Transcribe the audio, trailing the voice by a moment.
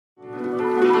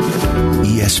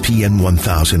ESPN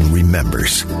 1000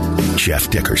 remembers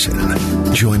Jeff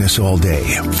Dickerson. Join us all day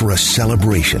for a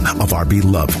celebration of our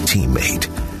beloved teammate.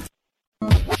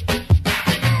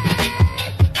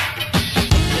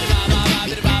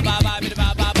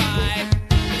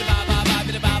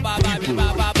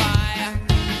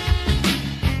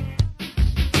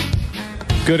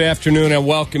 Good afternoon and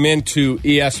welcome into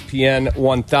ESPN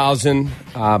 1000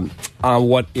 on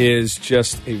what is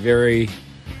just a very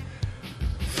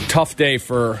tough day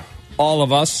for all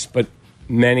of us, but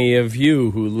many of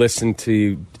you who listened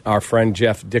to our friend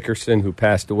Jeff Dickerson, who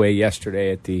passed away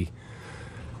yesterday at the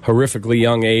horrifically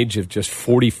young age of just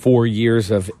 44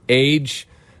 years of age.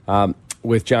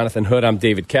 With Jonathan Hood, I'm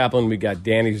David Kaplan. We got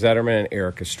Danny Zetterman and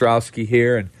Eric Ostrowski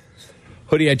here. And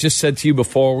Hoodie, I just said to you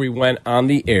before we went on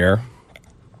the air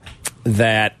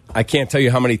that I can't tell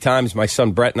you how many times my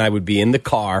son Brett and I would be in the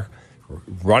car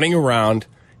running around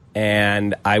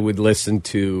and I would listen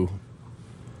to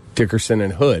Dickerson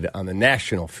and Hood on the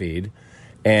national feed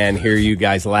and hear you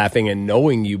guys laughing, and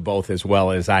knowing you both as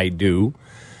well as I do,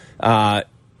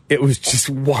 it was just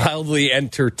wildly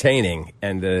entertaining.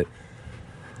 And to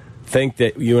think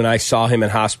that you and I saw him in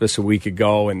hospice a week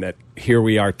ago and that here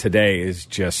we are today is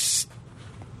just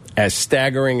as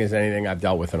staggering as anything I've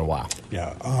dealt with in a while.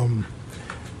 Yeah.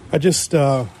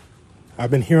 I've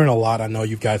been hearing a lot. I know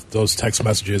you've got those text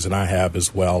messages, and I have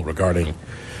as well, regarding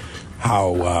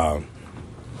how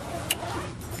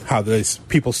these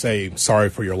people say sorry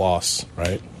for your loss,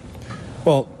 right?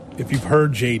 Well, if you've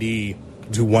heard JD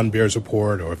do One Bears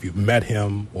Report, or if you've met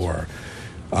him, or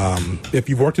if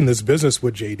you've worked in this business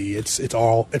with JD, it's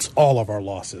all of our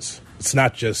losses. It's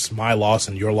not just my loss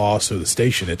and your loss or the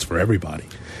station. It's for everybody.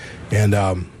 And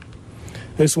I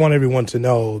just want everyone to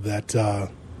know that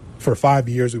for 5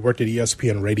 years we worked at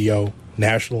ESPN Radio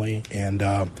nationally, and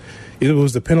it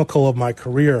was the pinnacle of my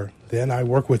career. Then I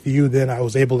worked with you. Then I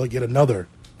was able to get another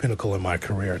pinnacle in my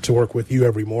career to work with you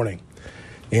every morning.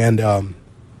 And when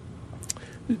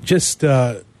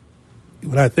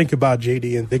I think about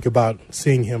JD and think about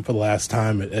seeing him for the last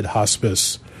time at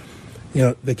hospice, you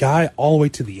know, the guy all the way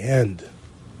to the end,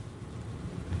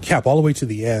 all the way to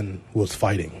the end, was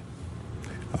fighting.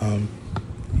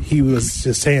 He was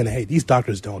just saying, hey, these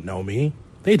doctors don't know me.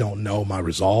 They don't know my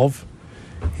resolve.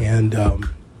 And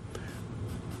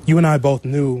you and I both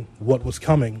knew what was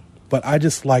coming, but I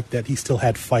just liked that he still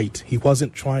had fight. He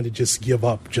wasn't trying to just give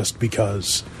up just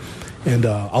because. And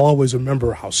I'll always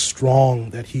remember how strong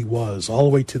that he was all the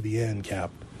way to the end,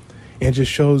 Cap. And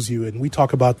just shows you, and we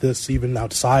talk about this even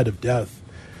outside of death,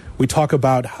 we talk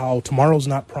about how tomorrow's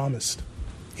not promised.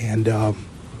 And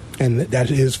that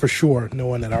is for sure,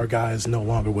 knowing that our guy is no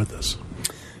longer with us.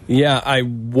 Yeah, I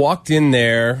walked in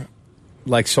there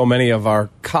like so many of our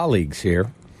colleagues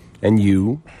here, and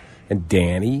you and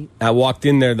Danny. I walked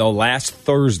in there, though, last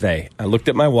Thursday. I looked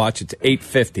at my watch. It's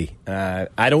 8:50.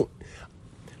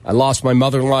 I lost my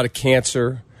mother-in-law to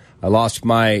cancer. I lost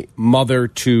my mother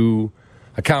to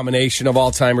a combination of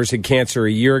Alzheimer's and cancer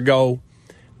a year ago.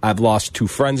 I've lost two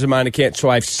friends of mine to cancer. So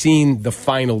I've seen the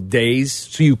final days.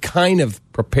 So you kind of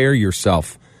prepare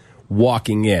yourself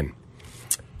walking in.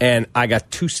 And I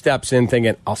got 2 steps in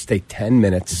thinking, I'll stay 10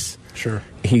 minutes. Sure.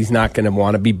 He's not going to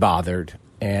want to be bothered.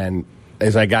 And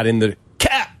as I got in the,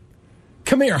 Cap,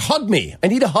 come here, hug me. I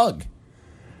need a hug.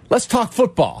 Let's talk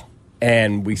football.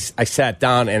 And I sat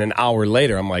down, and an hour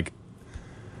later, I'm like,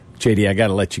 JD, I got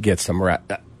to let you get some rest.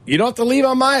 You don't have to leave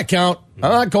on my account.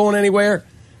 I'm not going anywhere.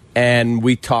 And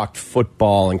we talked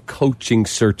football and coaching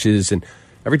searches. And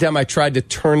every time I tried to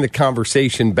turn the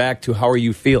conversation back to how are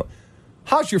you feeling?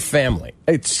 How's your family?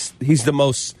 He's the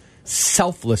most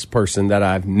selfless person that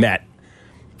I've met.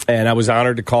 And I was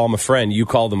honored to call him a friend. You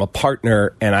called him a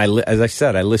partner. And as I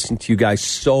said, I listened to you guys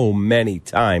so many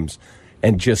times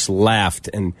and just laughed.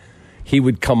 And he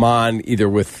would come on either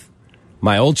with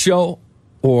my old show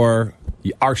or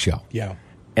our show. Yeah.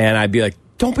 And I'd be like,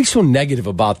 don't be so negative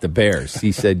about the Bears.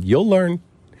 He said, you'll learn.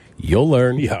 You'll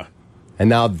learn. Yeah. And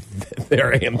now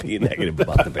there I am being negative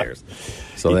about the Bears.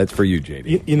 So that's for you,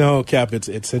 JD. You know, Cap, it's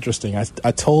interesting.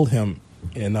 I told him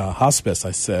in hospice, I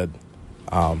said,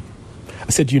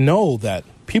 you know that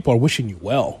people are wishing you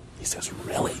well. He says,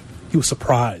 really? He was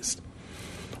surprised.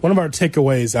 One of our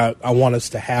takeaways I want us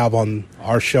to have on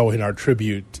our show in our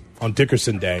tribute on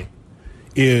Dickerson Day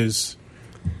is,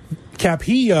 Cap,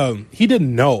 he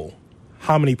didn't know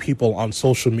how many people on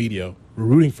social media were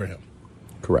rooting for him.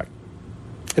 Correct.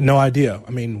 Had no idea.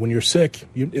 I mean, when you're sick,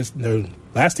 the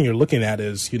last thing you're looking at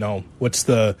is, you know, what's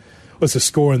the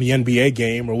score in the NBA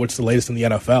game or what's the latest in the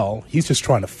NFL. He's just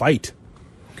trying to fight.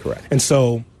 Correct. And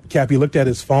so, Cap, he looked at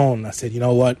his phone. I said, you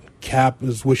know what? Cap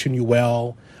is wishing you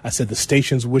well. I said, the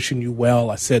station's wishing you well.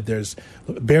 I said, there's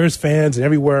Bears fans and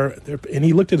everywhere. And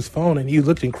he looked at his phone and he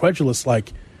looked incredulous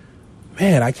like,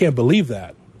 man, I can't believe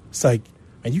that. It's like,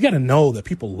 man, you got to know that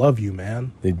people love you,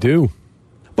 man. They do.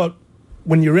 But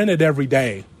when you're in it every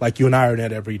day, like you and I are in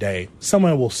it every day,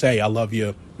 someone will say, I love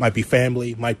you. Might be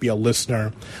family, might be a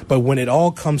listener. But when it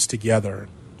all comes together,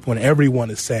 when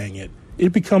everyone is saying it,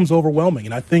 it becomes overwhelming.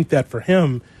 And I think that for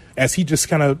him, as he just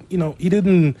kind of, he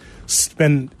didn't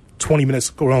spend 20 minutes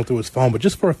scrolling through his phone, but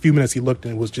just for a few minutes he looked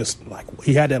and it was just like,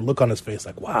 he had that look on his face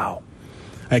like, wow,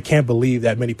 I can't believe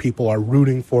that many people are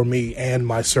rooting for me and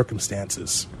my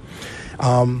circumstances.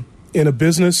 In a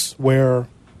business where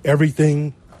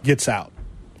everything gets out,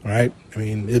 right? I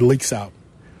mean, it leaks out.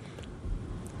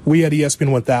 We at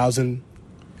ESPN 1000,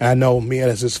 and I know me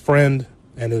as his friend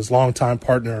and his longtime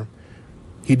partner,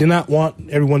 he did not want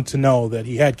everyone to know that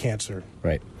he had cancer.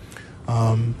 Right.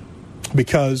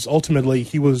 Because ultimately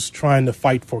he was trying to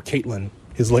fight for Caitlin,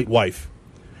 his late wife.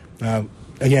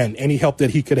 Again, any help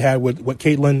that he could have with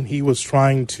Caitlin, he was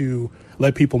trying to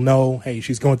let people know, hey,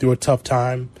 she's going through a tough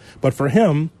time. But for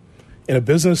him, in a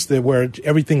business where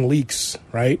everything leaks,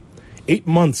 right, 8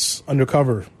 months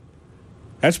undercover,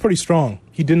 that's pretty strong.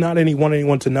 He did not want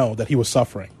anyone to know that he was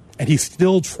suffering. And he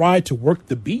still tried to work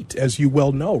the beat, as you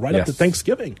well know, right up to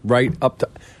Thanksgiving. Right up to...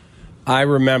 I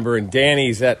remember, and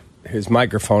Danny's at his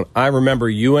microphone, I remember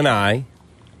you and I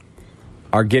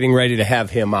are getting ready to have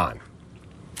him on.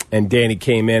 And Danny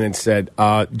came in and said,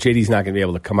 JD's not going to be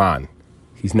able to come on.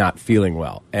 He's not feeling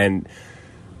well. And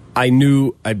I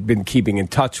knew I'd been keeping in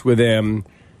touch with him.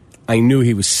 I knew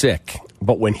he was sick.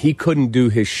 But when he couldn't do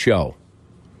his show,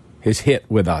 his hit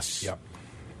with us,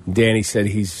 Danny said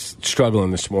he's struggling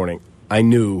this morning. I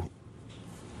knew,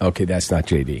 okay, that's not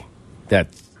JD.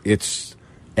 It's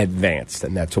advanced.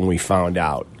 And that's when we found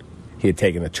out he had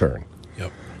taken a turn.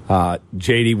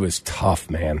 JD was tough,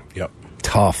 man.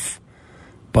 Tough.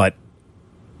 But,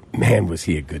 man, was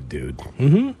he a good dude.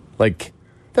 Mm-hmm. Like,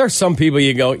 there are some people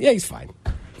you go, yeah, he's fine.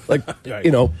 Like,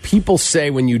 people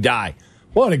say when you die,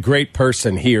 what a great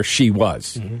person he or she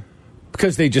was. Mm-hmm.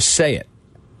 Because they just say it.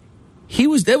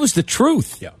 That was the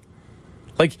truth.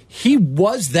 Like, he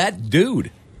was that dude.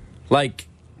 Like,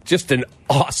 just an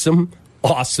awesome,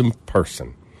 awesome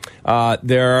person.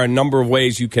 There are a number of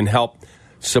ways you can help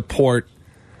support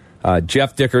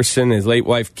Jeff Dickerson, his late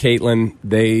wife, Caitlin.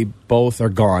 They both are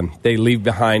gone. They leave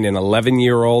behind an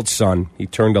 11-year-old son. He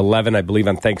turned 11, I believe,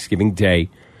 on Thanksgiving Day.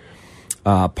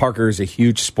 Parker is a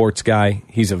huge sports guy.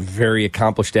 He's a very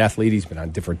accomplished athlete. He's been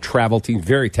on different travel teams,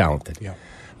 very talented.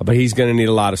 But he's going to need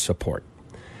a lot of support.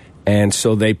 And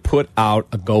so they put out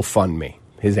a GoFundMe,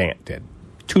 his aunt did,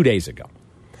 2 days ago.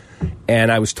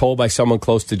 And I was told by someone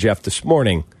close to Jeff this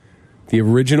morning, the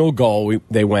original goal,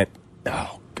 they went,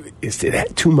 oh, is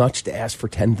it too much to ask for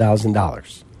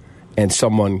 $10,000? And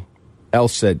someone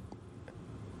else said,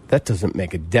 that doesn't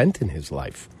make a dent in his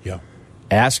life.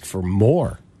 Ask for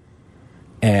more.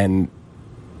 And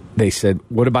they said,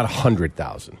 what about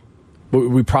 $100,000?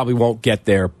 We probably won't get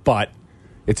there, but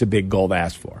it's a big goal to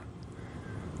ask for.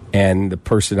 And the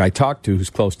person I talked to who's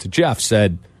close to Jeff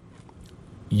said,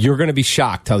 you're going to be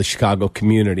shocked how the Chicago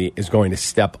community is going to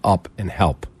step up and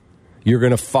help. You're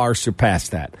going to far surpass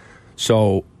that.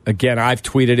 So, again, I've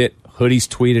tweeted it. Hoodie's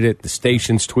tweeted it. The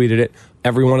station's tweeted it.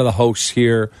 Every one of the hosts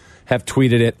here have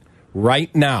tweeted it.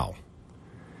 Right now,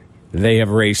 they have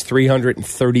raised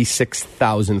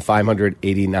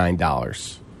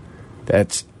 $336,589.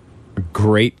 That's a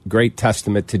great, great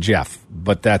testament to Jeff.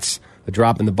 But that's a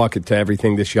drop in the bucket to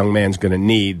everything this young man's going to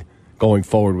need going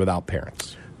forward without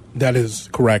parents. That is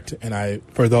correct. And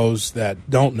for those that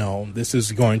don't know, this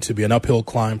is going to be an uphill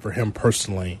climb for him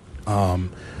personally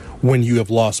when you have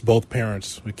lost both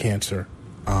parents with cancer.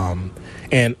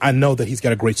 And I know that he's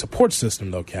got a great support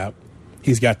system, though, Cap.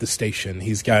 He's got the station.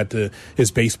 He's got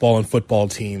his baseball and football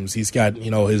teams. He's got,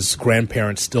 his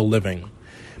grandparents still living.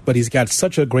 But he's got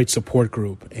such a great support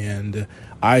group. And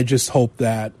I just hope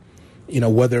that,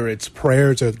 whether it's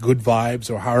prayers or good vibes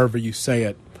or however you say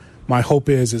it, my hope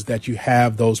is that you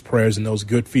have those prayers and those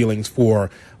good feelings for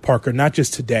Parker, not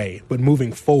just today, but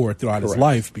moving forward throughout his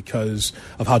life because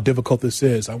of how difficult this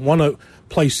is. I want to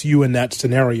place you in that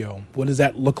scenario. What does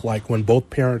that look like when both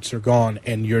parents are gone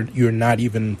and you're not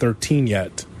even 13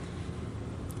 yet?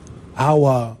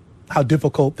 How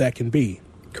difficult that can be.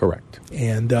 Correct.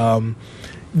 And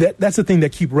that's the thing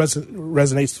that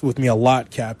resonates with me a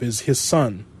lot, Cap, is his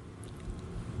son.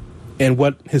 And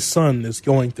what his son is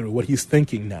going through, what he's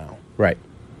thinking now. Right.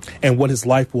 And what his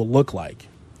life will look like.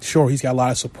 Sure, he's got a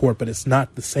lot of support, but it's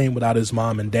not the same without his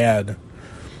mom and dad.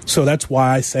 So that's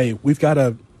why I say we've got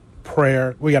to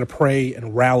pray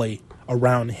and rally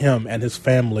around him and his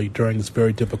family during this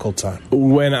very difficult time.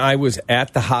 When I was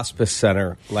at the hospice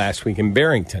center last week in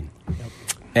Barrington,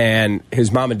 and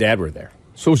his mom and dad were there,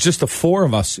 so it was just the four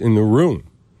of us in the room.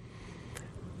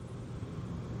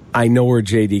 I know where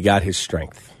JD got his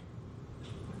strength.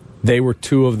 They were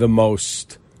two of the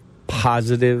most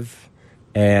positive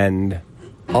and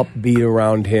upbeat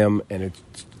around him, and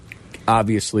it's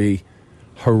obviously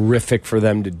horrific for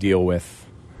them to deal with.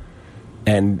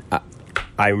 And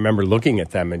I remember looking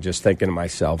at them and just thinking to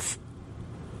myself,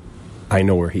 I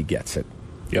know where he gets it.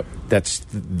 Yep. That's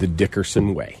the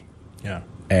Dickerson way. Yeah.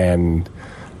 And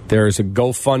there's a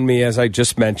GoFundMe, as I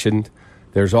just mentioned.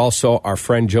 There's also our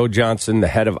friend Joe Johnson, the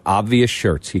head of Obvious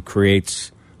Shirts. He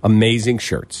creates amazing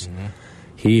shirts. Mm-hmm.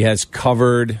 He has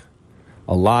covered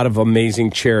a lot of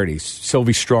amazing charities,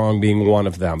 Sylvie Strong being one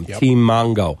of them, Yep. Team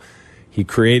Mongo. He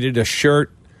created a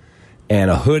shirt and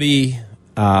a hoodie,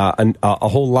 a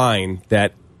whole line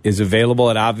that is available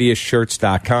at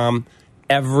obviousshirts.com.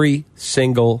 Every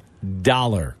single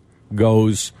dollar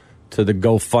goes to the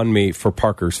GoFundMe for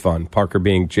Parker's Fund, Parker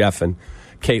being Jeff and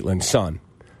Caitlin's son.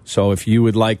 So if you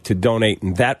would like to donate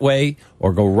in that way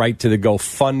or go right to the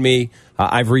GoFundMe,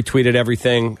 I've retweeted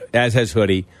everything, as has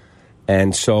Hoodie.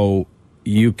 And so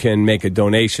you can make a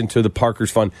donation to the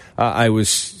Parker's Fund. I was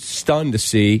stunned to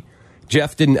see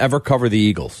Jeff didn't ever cover the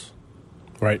Eagles.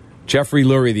 Right. Jeffrey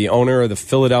Lurie, the owner of the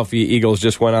Philadelphia Eagles,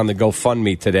 just went on the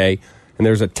GoFundMe today, and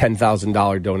there's a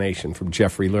 $10,000 donation from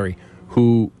Jeffrey Lurie,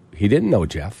 who he didn't know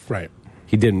Jeff. Right.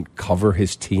 He didn't cover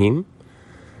his team.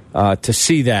 To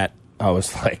see that, I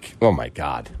was like, oh, my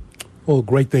God. Well,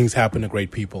 great things happen to great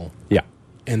people. Yeah.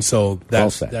 And so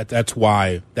that's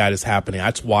why that is happening.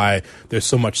 That's why there's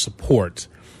so much support.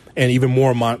 And even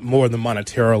more than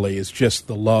monetarily is just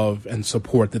the love and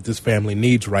support that this family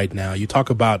needs right now. You talk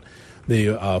about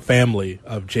the family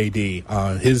of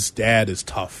JD. His dad is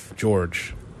tough,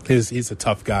 George. He's a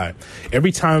tough guy.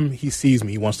 Every time he sees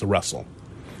me, he wants to wrestle.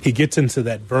 He gets into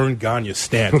that Vern Gagne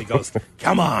stance. He goes,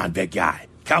 come on, big guy.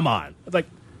 Come on. It's like,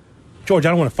 George, I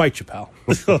don't want to fight you, pal.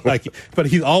 But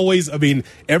he's always,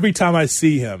 every time I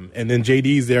see him, and then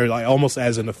JD's there, like almost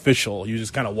as an official, you're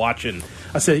just kind of watching.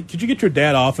 I say, could you get your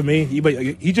dad off of me?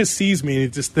 He just sees me and he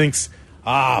just thinks,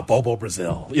 Bobo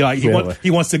Brazil.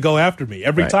 He wants to go after me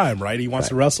every time, right? He wants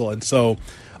to wrestle. And so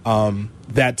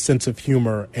that sense of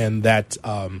humor and that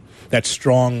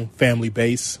strong family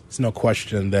base, it's no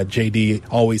question that JD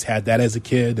always had that as a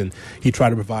kid, and he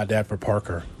tried to provide that for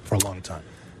Parker for a long time.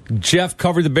 Jeff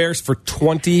covered the Bears for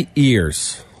 20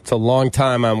 years. It's a long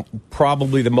time on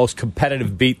probably the most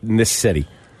competitive beat in this city.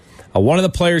 One of the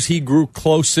players he grew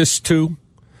closest to,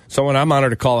 someone I'm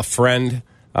honored to call a friend,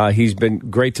 he's been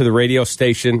great to the radio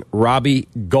station, Robbie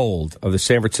Gould of the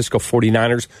San Francisco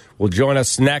 49ers, will join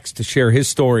us next to share his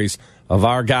stories of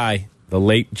our guy, the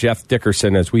late Jeff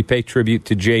Dickerson, as we pay tribute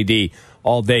to JD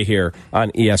all day here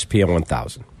on ESPN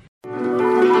 1000.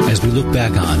 As we look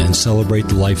back on and celebrate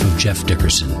the life of Jeff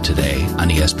Dickerson today on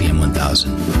ESPN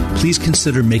 1000, please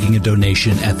consider making a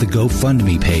donation at the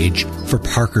GoFundMe page for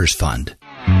Parker's Fund.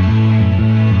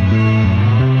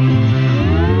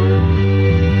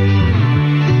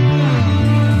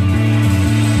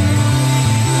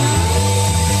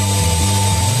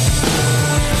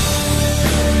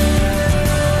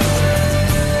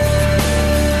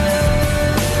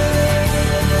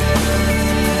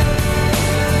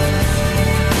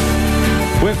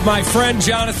 My friend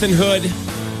Jonathan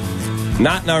Hood,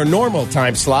 not in our normal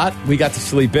time slot. We got to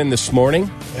sleep in this morning.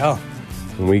 Yeah.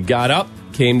 When we got up,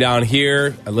 came down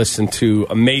here. I listened to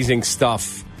amazing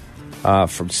stuff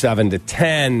from 7 to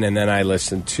 10, and then I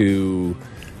listened to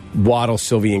Waddle,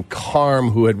 Sylvie, and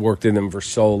Carm, who had worked in them for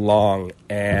so long.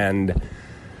 And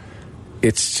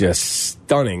it's just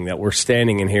stunning that we're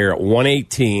standing in here at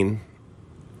 118,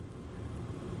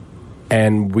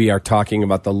 and we are talking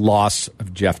about the loss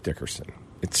of Jeff Dickerson.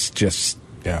 It's just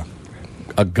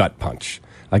a gut punch.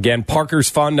 Again, Parker's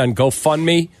Fund on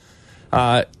GoFundMe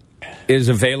is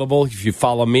available. If you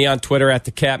follow me on Twitter at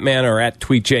the Catman or at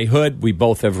TweetJHood, we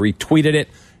both have retweeted it.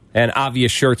 And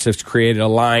Obvious Shirts has created a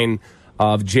line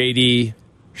of JD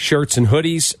shirts and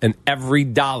hoodies, and every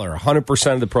dollar,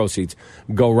 100% of the proceeds,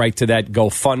 go right to that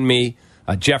GoFundMe.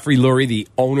 Jeffrey Lurie, the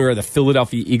owner of the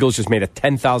Philadelphia Eagles, just made a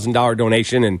 $10,000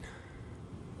 donation, and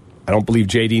I don't believe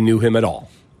JD knew him at all.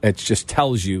 It just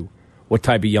tells you what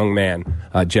type of young man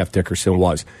Jeff Dickerson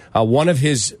was. One of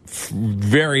his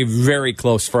very, very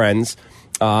close friends,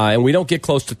 and we don't get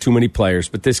close to too many players,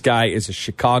 but this guy is a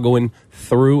Chicagoan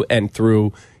through and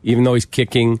through, even though he's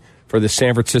kicking for the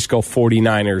San Francisco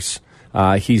 49ers.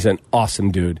 He's an awesome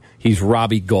dude. He's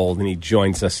Robbie Gould, and he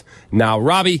joins us now.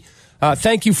 Robbie,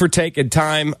 Thank you for taking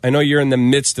time. I know you're in the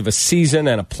midst of a season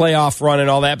and a playoff run and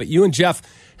all that, but you and Jeff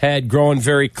had grown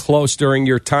very close during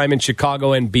your time in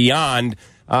Chicago and beyond.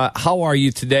 How are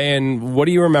you today, and what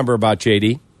do you remember about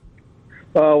JD?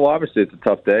 Well, obviously it's a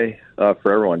tough day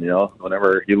for everyone.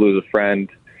 Whenever you lose a friend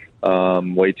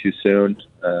way too soon,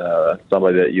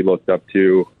 somebody that you looked up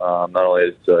to, not only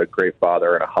as a great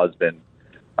father and a husband,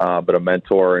 but a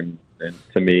mentor and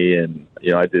to me. And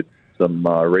I did some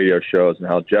radio shows, and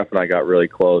how Jeff and I got really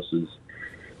close is,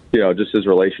 just his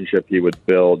relationship he would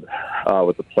build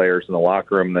with the players in the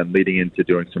locker room, and then leading into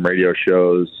doing some radio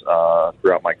shows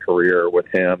throughout my career with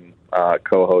him,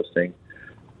 co-hosting.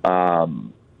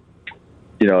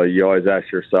 You always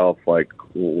ask yourself, like,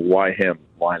 why him?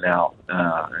 Why now?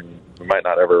 And we might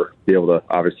not ever be able to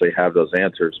obviously have those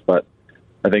answers, but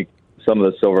I think some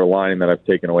of the silver lining that I've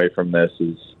taken away from this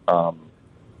is,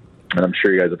 and I'm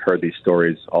sure you guys have heard these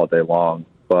stories all day long,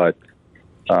 but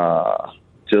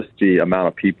just the amount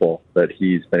of people that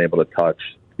he's been able to touch,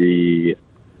 the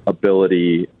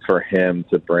ability for him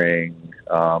to bring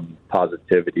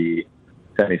positivity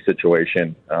to any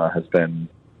situation has been,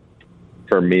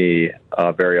 for me,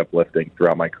 very uplifting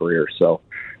throughout my career. So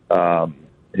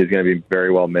he's going to be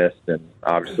very well missed and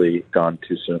obviously gone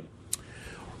too soon.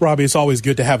 Robbie, it's always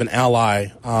good to have an ally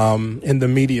in the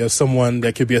media, someone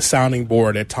that could be a sounding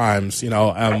board at times.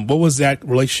 What was that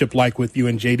relationship like with you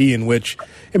and JD, in which,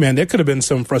 hey man, there could have been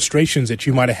some frustrations that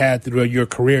you might have had through your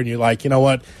career, and you're like, you know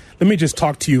what, let me just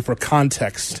talk to you for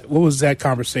context. What was that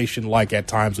conversation like at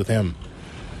times with him?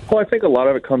 Well, I think a lot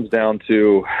of it comes down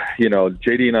to,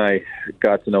 JD and I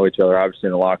got to know each other, obviously,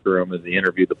 in the locker room as he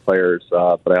interviewed the players,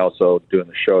 but I also doing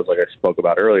the shows like I spoke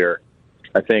about earlier.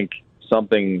 I think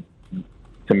something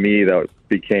to me that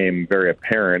became very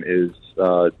apparent is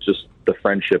just the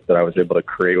friendship that I was able to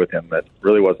create with him that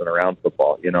really wasn't around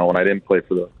football. When I didn't play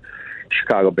for the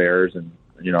Chicago Bears and,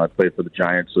 I played for the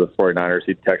Giants or the 49ers,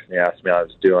 he'd text me, ask me how I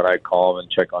was doing. I'd call him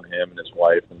and check on him and his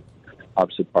wife and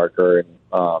obviously Parker. And,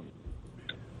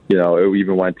 we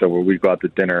even went to where we'd go out to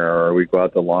dinner or we'd go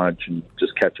out to lunch and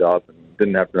just catch up, and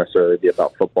didn't have to necessarily be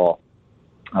about football.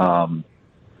 It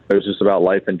was just about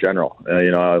life in general.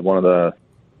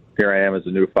 Here I am as a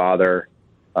new father.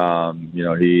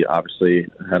 He obviously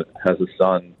has a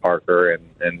son, Parker, and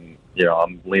I'm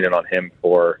leaning on him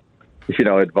for,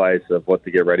 advice of what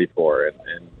to get ready for.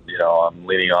 And I'm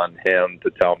leaning on him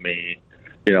to tell me,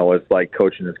 what it's like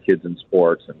coaching his kids in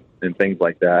sports and things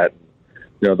like that.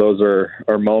 Those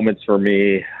are moments for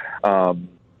me that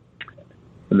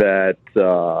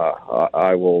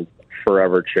I will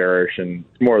forever cherish. And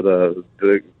it's more the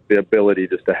ability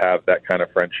just to have that kind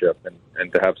of friendship and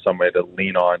to have somebody to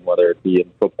lean on, whether it be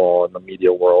in football, in the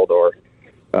media world, or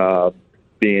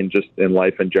being just in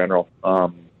life in general.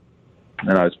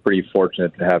 And I was pretty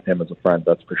fortunate to have him as a friend,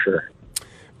 that's for sure.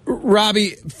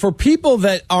 Robbie, for people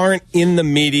that aren't in the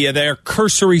media, they're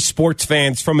cursory sports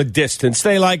fans from a distance.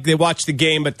 They watch the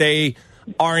game, but they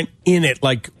aren't in it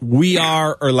like we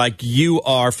are or like you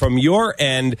are from your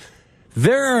end.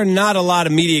 There are not a lot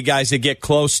of media guys that get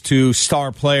close to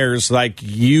star players like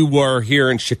you were here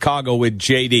in Chicago with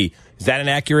JD. Is that an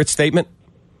accurate statement?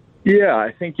 Yeah,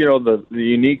 I think, the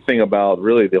unique thing about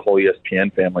really the whole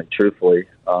ESPN family, truthfully,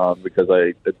 because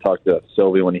I talked to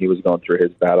Sylvie when he was going through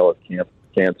his battle of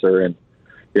cancer. And,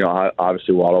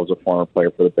 obviously Waddle was a former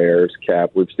player for the Bears.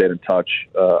 Cap, we've stayed in touch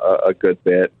a good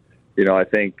bit. I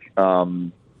think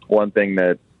one thing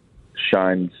that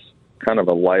shines kind of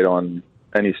a light on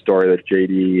any story that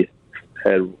JD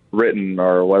had written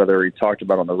or whether he talked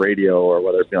about on the radio or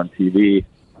whether it be on TV,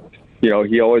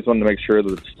 he always wanted to make sure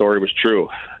that the story was true,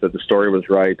 that the story was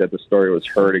right, that the story was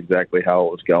heard exactly how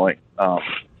it was going.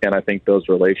 And I think those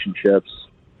relationships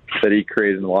that he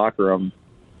created in the locker room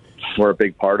were a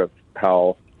big part of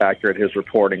how accurate his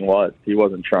reporting was. He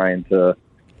wasn't trying to,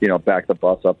 back the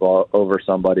bus up over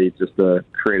somebody just to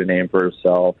create a name for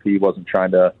himself. He wasn't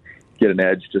trying to get an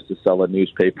edge just to sell a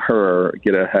newspaper or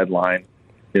get a headline.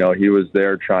 He was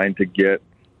there trying to get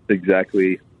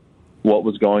exactly what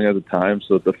was going on at the time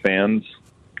so that the fans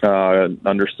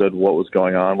understood what was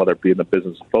going on, whether it be in the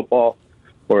business of football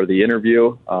or the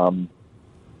interview. And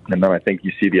then I think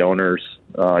you see the owners,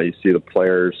 you see the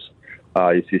players,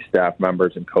 you see staff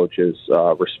members and coaches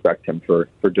respect him for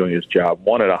doing his job,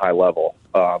 one, at a high level,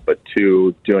 but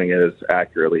two, doing it as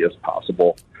accurately as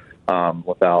possible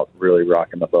without really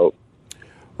rocking the boat.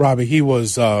 Robbie, he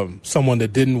was someone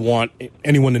that didn't want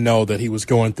anyone to know that he was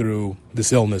going through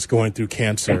this illness, going through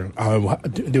cancer.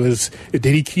 Did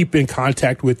he keep in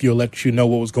contact with you, let you know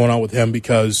what was going on with him?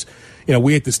 Because,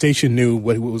 we at the station knew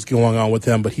what was going on with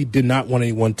him, but he did not want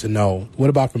anyone to know. What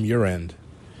about from your end?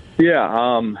 Yeah,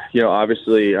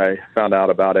 obviously I found out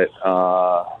about it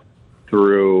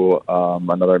through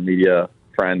another media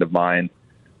friend of mine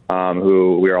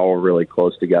who we are all really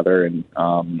close together, and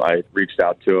I reached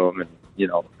out to him, and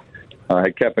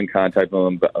I kept in contact with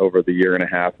him over the year and a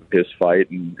half of his fight,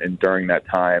 and during that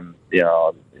time,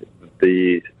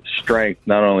 the strength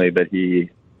not only that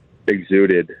he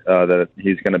exuded, that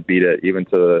he's going to beat it, even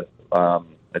to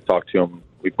I talked to him.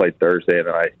 We played Thursday, and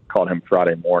then I called him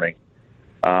Friday morning,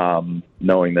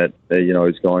 knowing that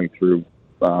he's going through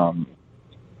a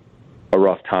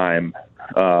rough time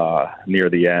near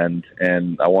the end,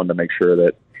 and I wanted to make sure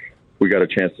that we got a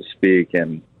chance to speak.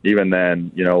 And even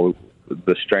then,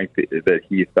 the strength that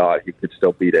he thought he could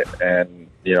still beat it, and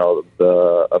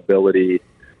the ability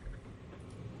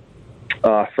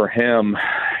for him,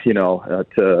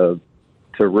 to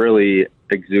really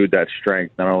exude that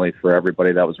strength, not only for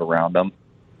everybody that was around him,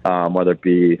 whether it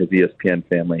be his ESPN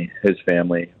family, his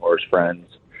family, or his friends.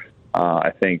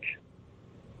 I think,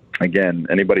 again,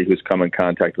 anybody who's come in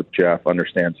contact with Jeff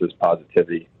understands his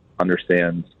positivity,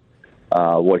 understands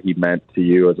what he meant to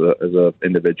you as a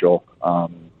individual.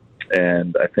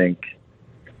 And I think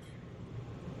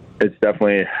it's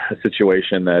definitely a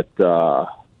situation that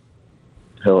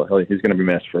he's going to be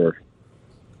missed for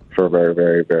a very,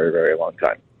 very, very, very long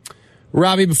time.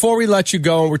 Robbie, before we let you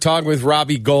go, we're talking with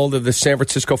Robbie Gould of the San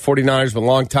Francisco 49ers, a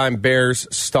longtime Bears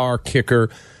star kicker.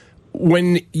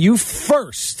 When you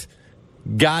first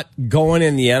got going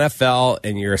in the NFL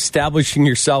and you're establishing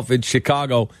yourself in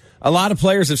Chicago, a lot of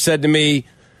players have said to me,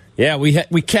 yeah,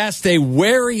 we cast a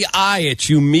wary eye at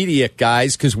you media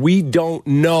guys because we don't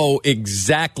know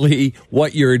exactly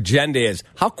what your agenda is.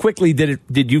 How quickly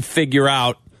did you figure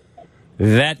out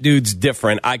that dude's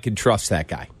different? I could trust that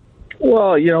guy.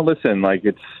 Well, listen,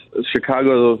 it's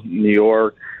Chicago, New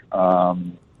York.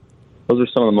 Those are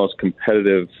some of the most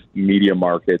competitive media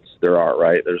markets there are,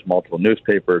 right? There's multiple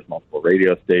newspapers, multiple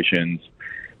radio stations.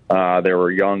 There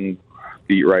were young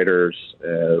beat writers,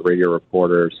 radio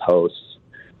reporters, hosts,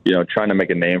 trying to make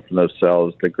a name for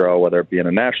themselves to grow, whether it be in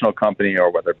a national company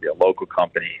or whether it be a local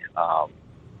company.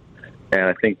 And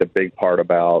I think the big part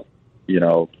about,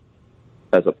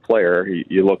 as a player,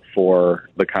 you look for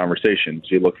the conversations.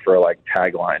 You look for,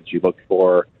 taglines. You look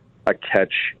for a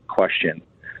catch question.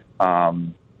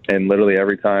 And literally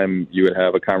every time you would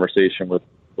have a conversation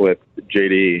with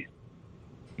JD,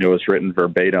 it was written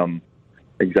verbatim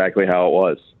exactly how it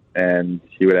was. And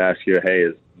he would ask you, hey,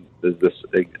 is this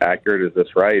accurate? Is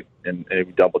this right? And he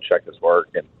would double-check his work.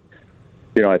 And,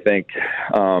 I think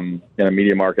in a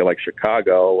media market like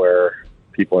Chicago, where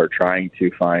people are trying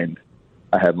to find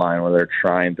a headline, where they're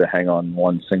trying to hang on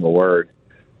one single word,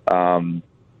 I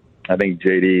think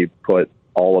JD put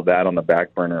all of that on the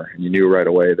back burner. And you knew right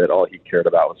away that all he cared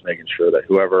about was making sure that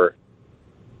whoever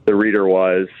the reader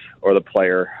was, or the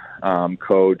player,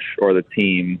 coach, or the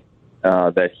team,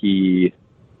 that he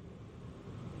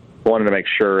wanted to make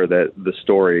sure that the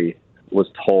story was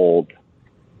told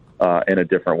in a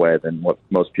different way than what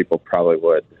most people probably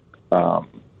would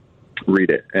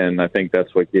read it. And I think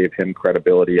that's what gave him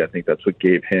credibility. I think that's what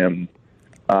gave him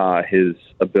his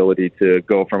ability to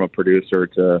go from a producer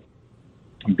to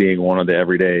being one of the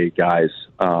everyday guys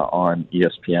on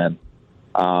ESPN.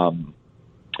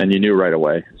 And you knew right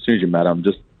away, as soon as you met him,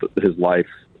 just his life,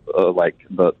 the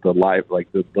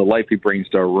life he brings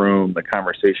to a room, the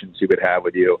conversations he would have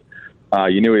with you.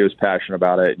 You knew he was passionate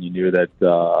about it, and you knew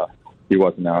that he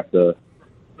wasn't out to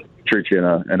treat you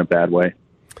in a bad way.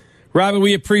 Robbie,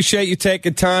 we appreciate you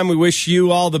taking time. We wish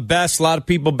you all the best. A lot of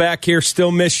people back here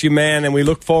still miss you, man, and we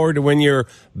look forward to when you're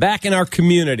back in our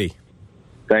community.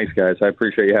 Thanks, guys. I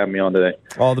appreciate you having me on today.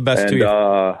 All the best to you.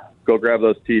 Go grab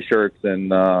those T-shirts,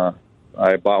 and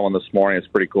I bought one this morning. It's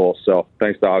pretty cool. So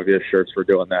thanks to Obvious Shirts for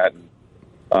doing that.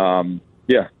 And,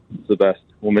 it's the best.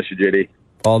 We'll miss you, JD.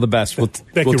 All the best. We'll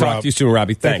talk to you soon,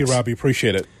 Robbie. Thanks. Thank you, Robbie.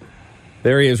 Appreciate it.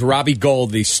 There he is, Robbie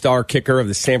Gould, the star kicker of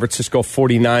the San Francisco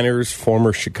 49ers,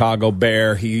 former Chicago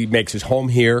Bear. He makes his home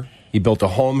here. He built a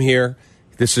home here.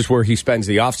 This is where he spends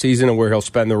the offseason and where he'll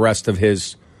spend the rest of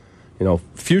his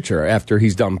future after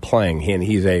he's done playing. And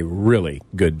he's a really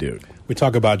good dude. We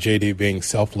talk about JD being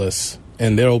selfless,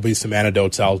 and there will be some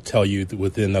anecdotes I'll tell you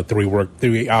within the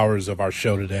 3 hours of our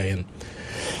show today. And,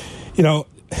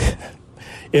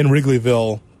 in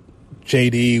Wrigleyville,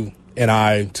 JD and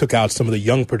I took out some of the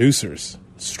young producers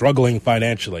struggling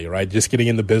financially, right? Just getting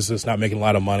in the business, not making a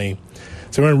lot of money.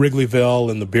 So we're in Wrigleyville,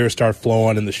 and the beers start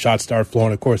flowing, and the shots start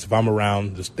flowing. Of course, if I'm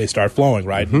around, they start flowing,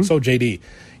 right? Mm-hmm. So JD,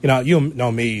 you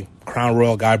know me, Crown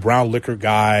Royal guy, brown liquor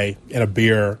guy, and a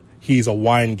beer. He's a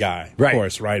wine guy, of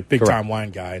course, right? Big-time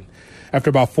wine guy. And after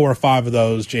about 4 or 5 of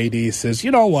those, JD says,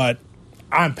 you know what?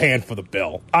 I'm paying for the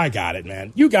bill. I got it,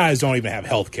 man. You guys don't even have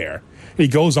health care. He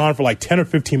goes on for like 10 or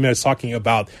 15 minutes talking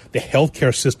about the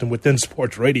healthcare system within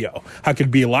sports radio. How it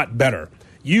could be a lot better.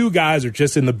 You guys are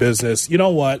just in the business. You know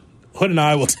what? Hood and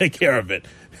I will take care of it.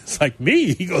 It's like,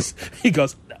 me? He goes,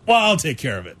 well, I'll take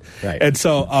care of it. Right. And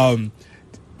so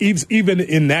even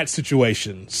in that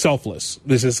situation, selfless.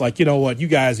 This is like, you know what? You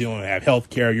guys, you don't have health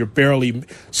care. You're barely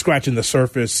scratching the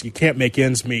surface. You can't make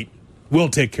ends meet. We'll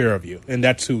take care of you. And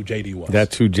that's who JD was.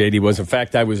 That's who JD was. In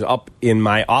fact, I was up in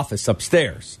my office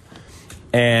upstairs,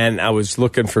 and I was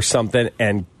looking for something,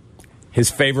 and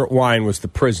his favorite wine was the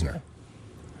Prisoner.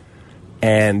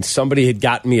 And somebody had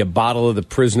gotten me a bottle of the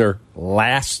Prisoner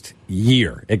last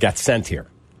year. It got sent here.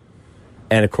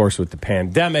 And, of course, with the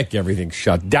pandemic, everything's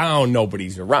shut down.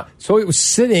 Nobody's around. So it was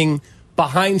sitting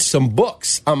behind some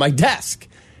books on my desk.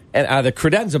 And the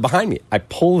credenza behind me. I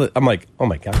pulled it. I'm like, oh,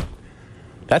 my God.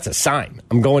 That's a sign.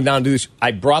 I'm going down to this.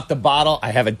 I brought the bottle.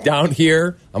 I have it down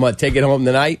here. I'm going to take it home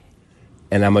tonight,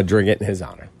 and I'm going to drink it in his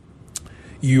honor.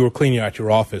 You were cleaning out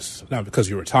your office, not because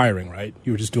you're retiring, right?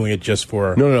 You were just doing it just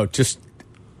for... No, just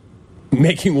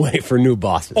making way for new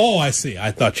bosses. Oh, I see.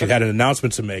 I thought you had an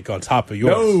announcement to make on top of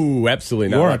yours. No, absolutely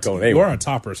not. I'm not going anywhere. You're a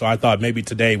topper, so I thought maybe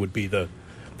today would be the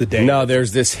day. No,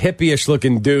 there's this hippie-ish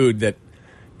looking dude that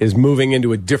is moving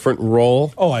into a different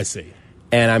role. Oh, I see.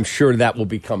 And I'm sure that will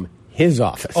become his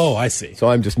office. Oh, I see. So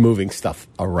I'm just moving stuff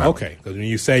around. Okay, because when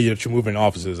you say that you're moving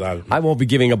offices, I won't be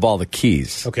giving up all the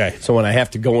keys. Okay. So when I have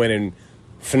to go in and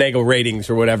finagle ratings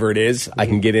or whatever it is, I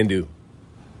can get into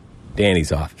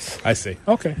Danny's office. I see.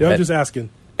 Okay, I'm just asking.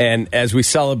 And as we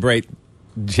celebrate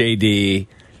JD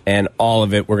and all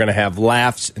of it, we're going to have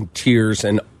laughs and tears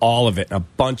and all of it, and a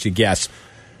bunch of guests.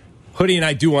 Hoodie and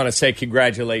I do want to say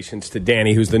congratulations to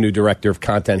Danny, who's the new director of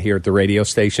content here at the radio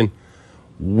station.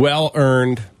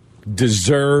 Well-earned,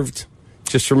 deserved.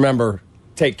 Just remember,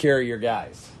 take care of your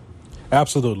guys.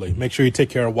 Absolutely. Make sure you take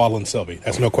care of Waddle and Sylvie.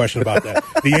 There's no question about that.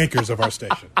 The anchors of our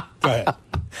station. Go ahead.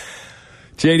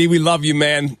 JD, we love you,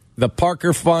 man. The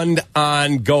Parker Fund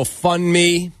on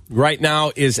GoFundMe right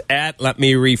now is at, let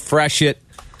me refresh it,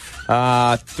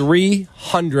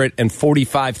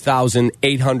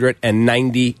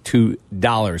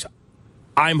 $345,892.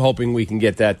 I'm hoping we can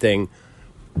get that thing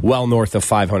well north of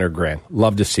 $500,000.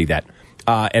 Love to see that.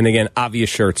 And again, Obvious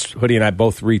Shirts. Hoodie and I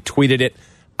both retweeted it.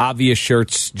 Obvious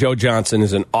Shirts. Joe Johnson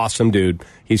is an awesome dude.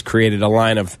 He's created a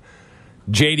line of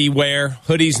JD wear,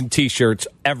 hoodies, and T-shirts.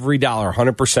 Every dollar,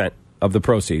 100% of the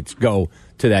proceeds go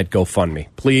to that GoFundMe.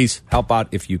 Please help out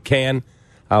if you can.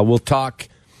 We'll talk.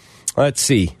 Let's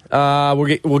see.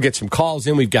 We'll get some calls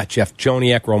in. We've got Jeff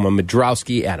Joniak, Roman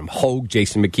Madrowski, Adam Hogue,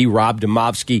 Jason McKee, Rob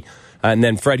Demovsky, and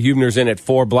then Fred Hubner's in at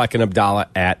 4, Black and Abdallah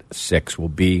at 6. We'll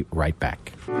be right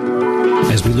back.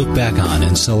 As we look back on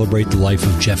and celebrate the life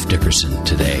of Jeff Dickerson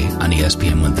today on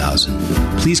ESPN 1000,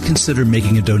 please consider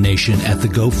making a donation at the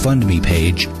GoFundMe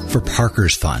page for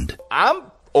Parker's Fund. I'm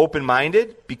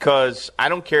open-minded because I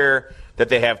don't care that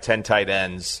they have 10 tight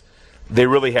ends. They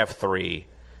really have 3,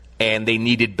 and they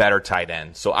needed better tight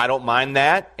ends. So I don't mind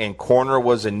that, and corner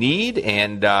was a need,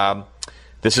 and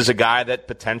this is a guy that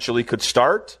potentially could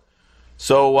start.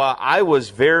 So I was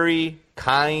very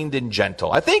kind and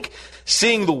gentle. I think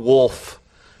seeing the Wolf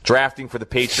drafting for the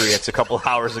Patriots a couple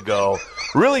hours ago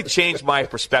really changed my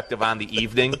perspective on the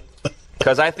evening,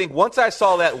 because I think once I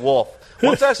saw that Wolf,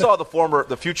 once I saw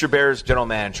the future Bears general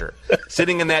manager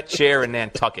sitting in that chair in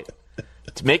Nantucket,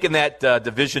 making that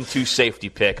Division II safety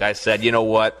pick, I said, you know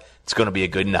what? It's going to be a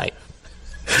good night.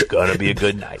 It's going to be a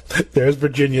good night. There's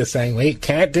Virginia saying, we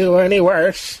can't do any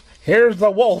worse. Here's the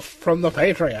Wolf from the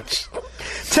Patriots.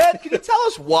 Ted, can you tell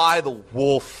us why the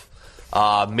Wolf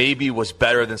maybe was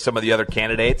better than some of the other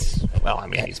candidates? Well, I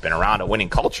mean, he's been around a winning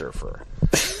culture for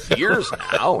years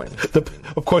now. And,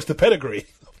 of course, the pedigree.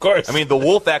 Of course. I mean, the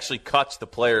Wolf actually cuts the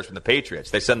players from the Patriots.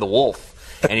 They send the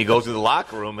Wolf, and he goes to the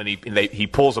locker room, and he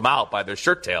pulls them out by their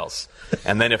shirt tails.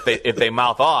 And then if they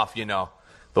mouth off, you know,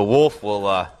 the Wolf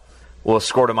will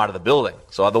escort them out of the building.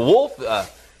 So the Wolf,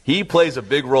 he plays a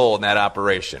big role in that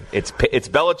operation. It's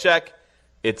Belichick,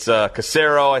 it's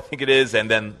Casero, I think it is, and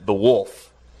then the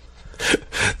Wolf.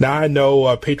 Now I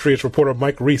know Patriots reporter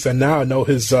Mike Reese, and now I know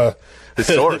his source,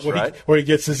 right? Where he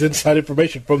gets his inside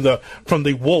information from the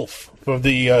Wolf, from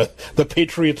the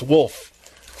Patriots Wolf.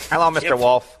 Hello, Mr.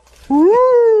 Wolf.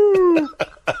 Woo!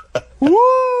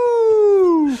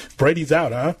 Woo! Brady's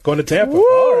out, huh? Going to Tampa. Woo!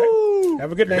 All right.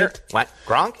 Have a good night. What?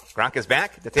 Gronk is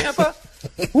back to Tampa?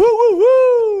 Woo, woo,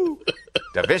 woo!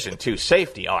 Division II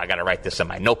safety. Oh, I got to write this in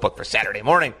my notebook for Saturday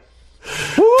morning.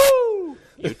 Woo!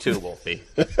 You too, Wolfie.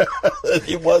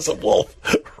 He was a wolf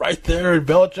right there. And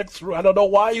Belichick threw. I don't know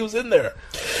why he was in there.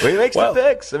 Well, he makes the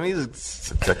picks. I mean,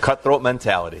 it's a cutthroat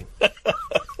mentality.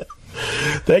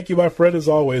 Thank you, my friend, as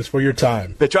always, for your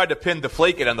time. They tried to pin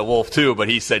Deflategate on the Wolf, too, but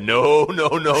he said, no.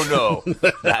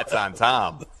 That's on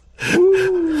Tom.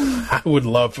 I would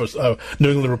love for New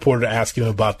England reporter to ask him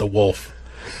about the wolf.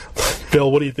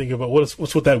 Bill, what do you think about what's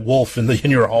with that wolf in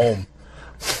your home?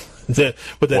 With that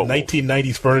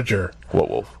 1990s furniture? What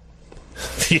wolf?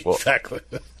 Exactly.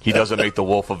 He doesn't make the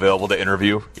wolf available to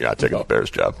interview. You're not taking the Bears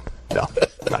job. No,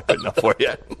 not good enough for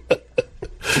you.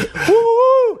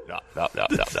 Woo! No.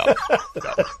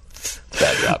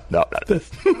 Bad job. No, not it.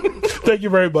 Thank you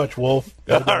very much, Wolf.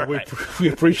 We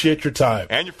appreciate your time.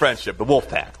 And your friendship, the Wolf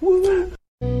Pack.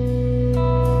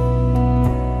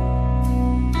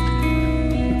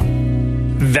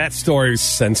 That story is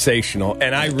sensational.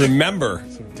 And I remember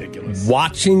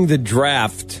watching the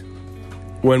draft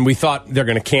when we thought they're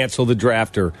going to cancel the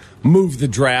draft or move the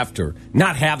draft or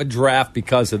not have a draft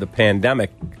because of the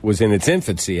pandemic was in its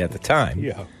infancy at the time.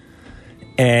 Yeah.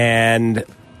 And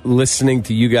listening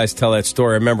to you guys tell that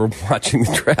story, I remember watching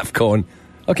the draft going,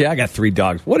 okay, I got 3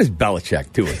 dogs. What is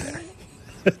Belichick doing there?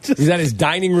 He's at his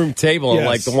dining room table and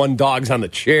like the one dog's on the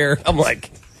chair. I'm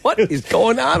like, what is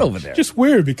going on over there? Just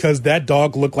weird because that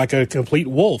dog looked like a complete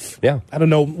wolf. Yeah. I don't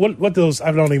know what those.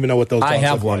 I don't even know what those dogs I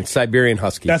have look one, like. Siberian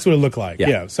Husky. That's what it looked like.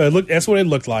 Yeah. So that's what it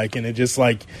looked like, and it just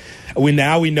like we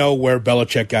know where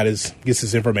Belichick gets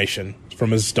his information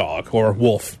from his dog or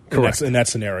wolf. Correct. In that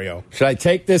scenario. Should I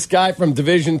take this guy from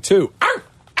Division 2?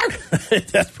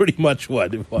 That's pretty much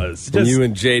what it was. You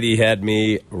and JD had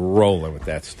me rolling with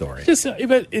that story.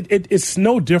 It's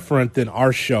no different than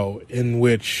our show in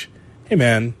which, hey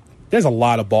man, there's a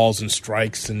lot of balls and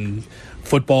strikes and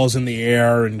footballs in the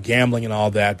air and gambling and all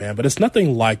that, man. But it's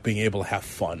nothing like being able to have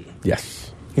fun.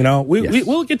 Yes. You know,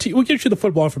 we'll get you the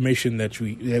football information that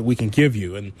we can give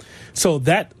you, and so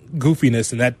that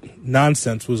goofiness and that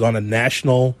nonsense was on a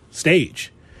national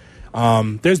stage.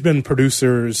 There's been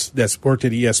producers that's worked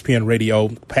at ESPN Radio,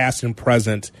 past and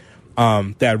present,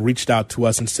 that reached out to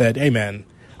us and said, "Hey, man,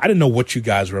 I didn't know what you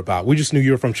guys were about. We just knew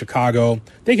you were from Chicago.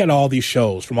 They got all these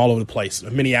shows from all over the place: a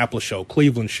Minneapolis show,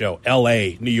 Cleveland show,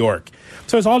 L.A., New York.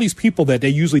 So there's all these people that they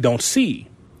usually don't see,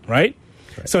 right?"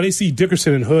 So they see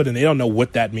Dickerson and Hood, and they don't know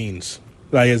what that means.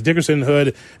 Like, it's Dickerson and Hood,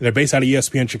 and they're based out of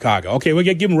ESPN Chicago. Okay, we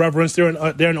give them reverence. They're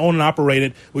owned and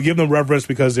operated. We give them reverence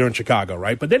because they're in Chicago,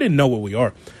 right? But they didn't know what we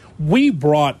are. We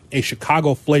brought a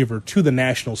Chicago flavor to the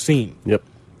national scene. Yep.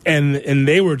 And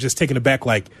they were just taken aback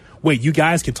like, wait, you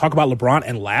guys can talk about LeBron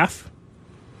and laugh?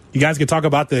 You guys can talk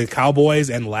about the Cowboys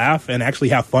and laugh and actually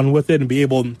have fun with it and be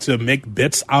able to make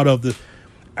bits out of the...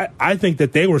 I think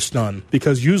that they were stunned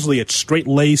because usually it's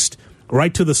straight-laced,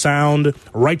 right to the sound,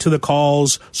 right to the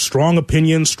calls, strong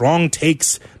opinions, strong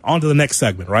takes, on to the next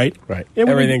segment, right? Right.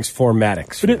 Everything's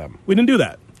formatics for them. We didn't do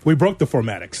that. We broke the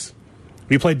formatics.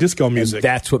 We played disco music. And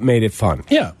that's what made it fun.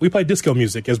 Yeah, we played disco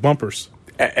music as bumpers.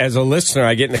 As a listener,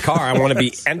 I get in the car, I want to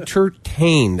be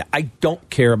entertained. I don't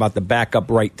care about the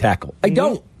backup right tackle. I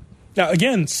don't. Now,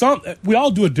 again, we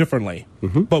all do it differently,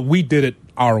 but we did it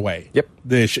our way. Yep.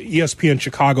 The ESPN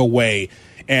Chicago way.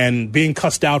 And being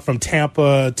cussed out from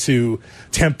Tampa to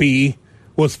Tempe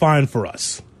was fine for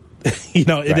us.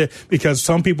 Because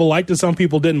some people liked it, some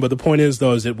people didn't. But the point is,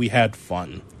 though, is that we had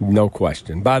fun. No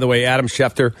question. By the way, Adam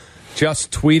Schefter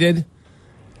just tweeted.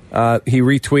 He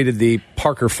retweeted the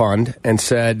Parker Fund and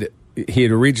said he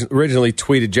had originally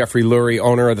tweeted Jeffrey Lurie,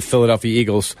 owner of the Philadelphia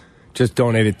Eagles, just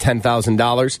donated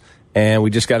 $10,000. And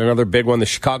we just got another big one. The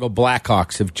Chicago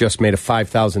Blackhawks have just made a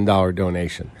 $5,000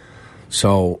 donation.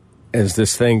 So as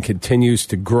this thing continues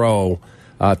to grow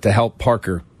to help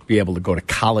Parker be able to go to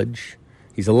college.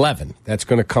 He's 11. That's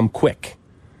going to come quick.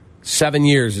 7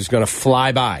 years is going to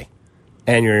fly by.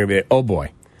 And you're going to be, oh,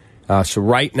 boy. So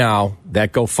right now,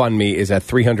 that GoFundMe is at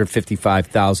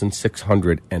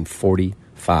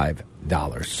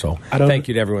 $355,645. So thank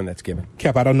you to everyone that's given.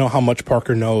 Cap, I don't know how much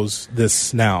Parker knows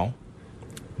this now,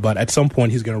 but at some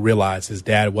point he's going to realize his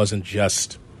dad wasn't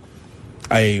just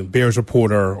a Bears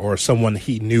reporter or someone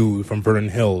he knew from Vernon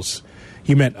Hills.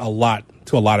 He meant a lot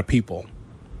to a lot of people.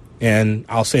 And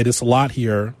I'll say this a lot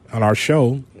here on our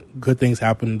show. Great things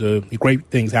happen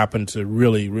to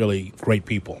really, really great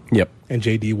people. Yep. And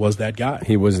JD was that guy.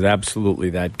 He was absolutely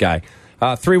that guy.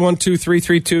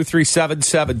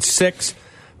 312-332-3776.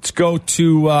 Let's go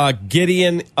to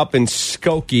Gideon up in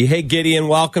Skokie. Hey, Gideon,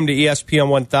 welcome to ESPN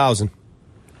 1000.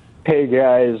 Hey,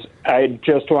 guys. I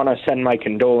just want to send my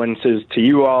condolences to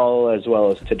you all as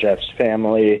well as to Jeff's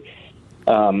family.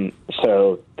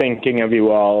 So thinking of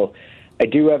you all, I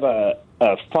do have a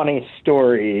funny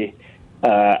story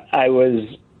I was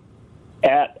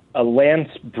at a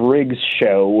Lance Briggs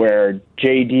show where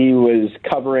JD was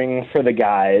covering for the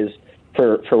guys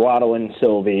for Waddle and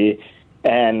Sylvie,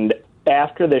 and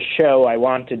after the show, I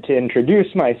wanted to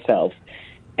introduce myself,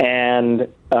 and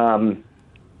I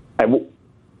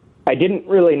didn't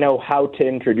really know how to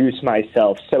introduce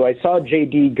myself, so I saw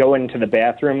JD go into the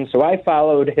bathroom, so I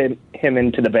followed him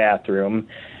into the bathroom,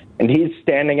 and he's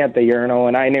standing at the urinal,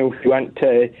 and I knew he went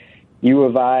to U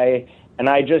of I, and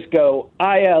I just go,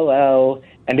 ILL,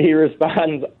 and he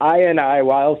responds, I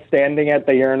while standing at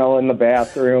the urinal in the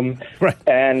bathroom. Right.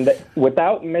 And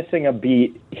without missing a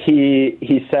beat,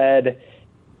 he said,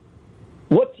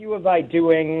 what's U of I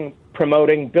doing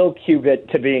promoting Bill Cubit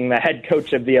to being the head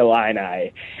coach of the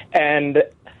Illini? And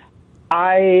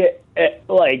I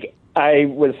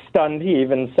was stunned he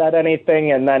even said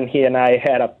anything, and then he and I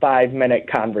had a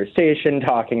 5-minute conversation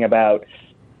talking about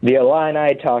the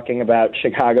Illini, talking about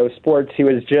Chicago sports. He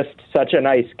was just such a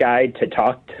nice guy to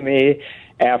talk to me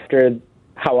after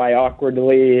how I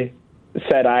awkwardly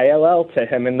said ILL to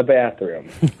him in the bathroom.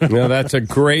 Well, that's a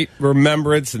great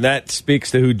remembrance, and that speaks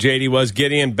to who JD was.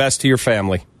 Gideon, best to your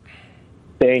family.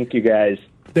 Thank you, guys.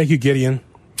 Thank you, Gideon.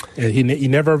 He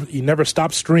never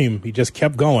stopped stream. He just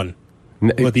kept going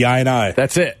with the I.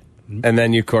 That's it. And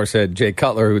then you, of course, had Jay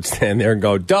Cutler who would stand there and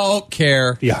go, don't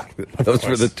care. Yeah. Those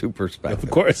were the two perspectives.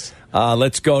 Of course.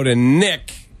 Let's go to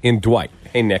Nick in Dwight.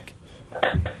 Hey, Nick.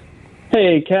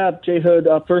 Hey, Cap, Jay Hood.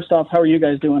 First off, how are you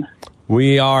guys doing?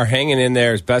 We are hanging in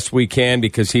there as best we can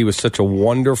because he was such a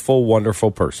wonderful, wonderful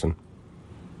person.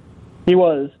 He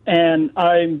was. And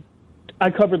I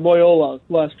covered Loyola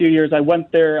the last few years. I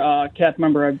went there. Cap,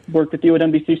 remember, I worked with you at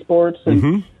NBC Sports.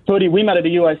 And Hoodie, we met at a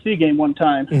UIC game one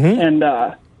time. And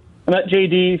I met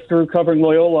JD through covering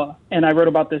Loyola, and I wrote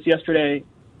about this yesterday.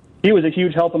 He was a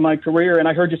huge help in my career, and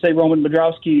I heard you say Roman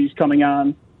Bedrowski's coming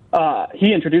on.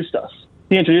 He introduced us.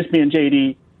 He introduced me and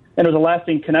JD, and it was a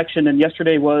lasting connection, and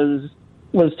yesterday was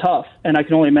tough, and I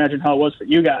can only imagine how it was for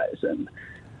you guys. And,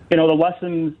 the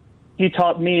lessons he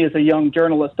taught me as a young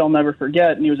journalist I'll never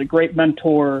forget, and he was a great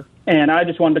mentor, and I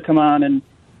just wanted to come on and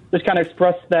just kind of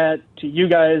express that to you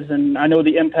guys, and I know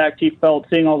the impact he felt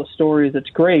seeing all the stories. It's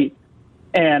great.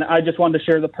 And I just wanted to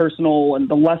share the personal and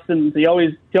the lessons. He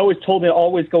always told me to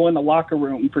always go in the locker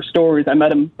room for stories. I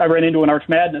ran into an Arch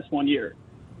Madness one year,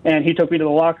 and he took me to the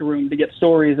locker room to get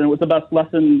stories, and it was the best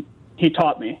lesson he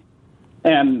taught me.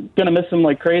 And going to miss him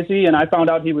like crazy, and I found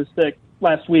out he was sick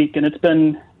last week, and it's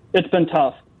been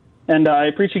tough. And I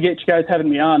appreciate you guys having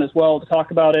me on as well to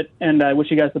talk about it, and I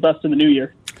wish you guys the best in the new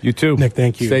year. You too. Nick,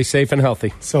 thank you. Stay safe and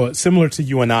healthy. So similar to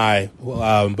you and I,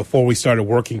 before we started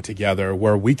working together,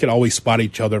 where we could always spot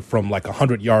each other from like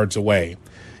 100 yards away.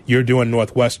 You're doing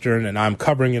Northwestern, and I'm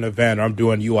covering an event, or I'm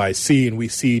doing UIC, and we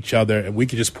see each other, and we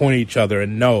could just point at each other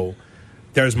and know,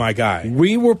 there's my guy.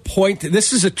 We were pointing.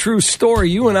 This is a true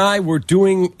story. You and I were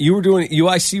doing. You were doing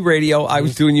UIC radio. I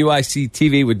was doing UIC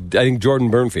TV with, I think, Jordan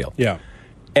Burnfield. Yeah.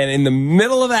 And in the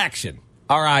middle of action,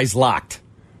 our eyes locked.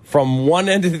 From one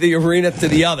end of the arena to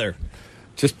the other,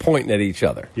 just pointing at each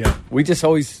other. Yeah. We just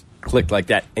always clicked like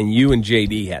that, and you and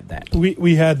JD had that.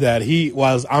 We had that.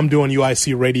 I'm doing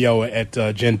UIC radio at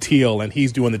Gentile, and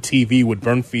he's doing the TV with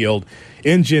Burnfield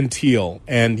in Gentile,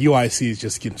 and UIC is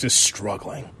just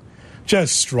struggling.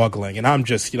 And I'm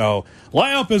just,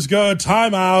 layup is good,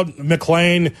 timeout,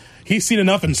 McLean, he's seen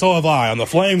enough, and so have I on the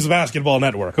Flames Basketball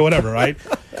Network or whatever, right?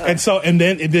 and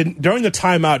then during the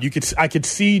timeout, I could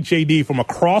see JD from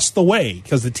across the way,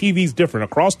 because the TV's different,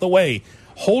 across the way,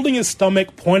 holding his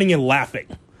stomach, pointing and laughing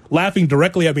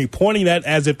directly at me, pointing that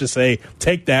as if to say,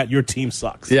 take that, your team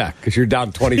sucks. Yeah, because you're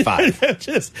down 25.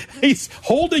 He's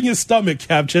holding his stomach,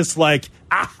 Cap, just like,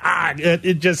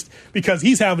 it just, because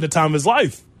he's having the time of his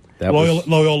life.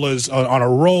 Loyola's on a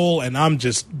roll, and I'm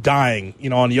just dying,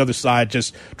 on the other side,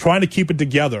 just trying to keep it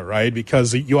together, right?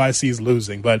 Because UIC is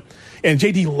losing. And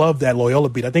JD loved that Loyola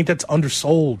beat. I think that's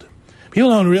undersold.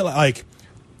 People don't realize,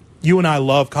 you and I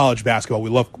love college basketball. We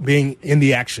love being in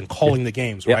the action, calling the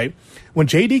games, right? When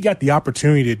JD got the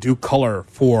opportunity to do color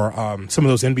for some of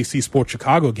those NBC Sports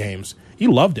Chicago games, he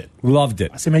loved it. Loved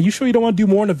it. I said, man, you sure you don't want to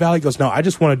do more in the Valley? He goes, no, I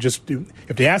just want to do,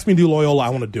 if they ask me to do Loyola, I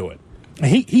want to do it. And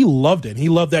he loved it. He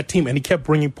loved that team, and he kept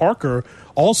bringing Parker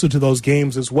also to those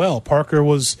games as well. Parker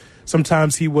was,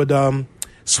 sometimes he would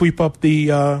sweep up the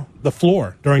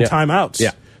floor during timeouts.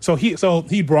 Yeah. So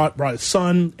he brought his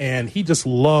son, and he just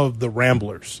loved the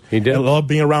Ramblers. He did. He loved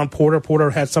being around Porter. Porter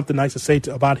had something nice to say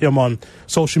about him on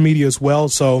social media as well.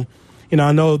 So,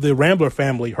 I know the Rambler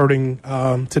family hurting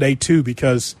today too,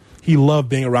 because he loved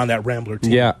being around that Rambler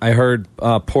team. Yeah, I heard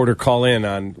Porter call in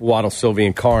on Waddle, Sylvie,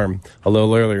 and Carm a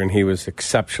little earlier, and he was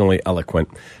exceptionally eloquent.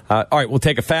 All right, we'll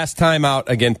take a fast time out.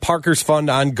 Again, Parker's Fund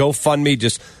on GoFundMe.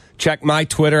 Just check my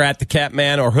Twitter at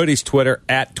 @TheCatMan or Hoodie's Twitter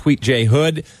at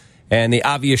TweetJHood. And the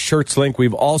Obvious Shirts link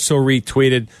we've also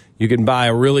retweeted. You can buy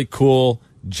a really cool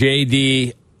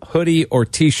JD hoodie or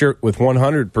T-shirt with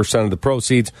 100% of the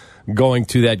proceeds going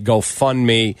to that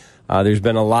GoFundMe. There's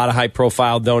been a lot of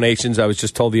high-profile donations. I was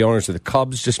just told the owners of the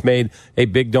Cubs just made a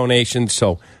big donation.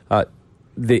 So,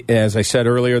 as I said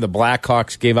earlier, the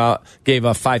Blackhawks gave a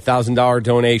 $5,000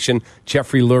 donation.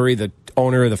 Jeffrey Lurie, the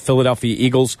owner of the Philadelphia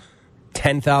Eagles,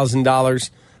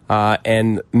 $10,000,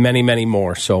 and many, many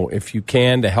more. So if you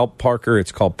can, to help Parker,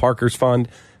 it's called Parker's Fund.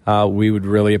 We would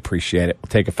really appreciate it. We'll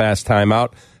take a fast time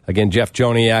out. Again, Jeff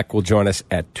Joniak will join us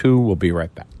at 2. We'll be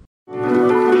right back.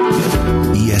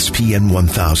 ESPN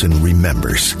 1000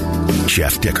 remembers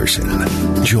Jeff Dickerson.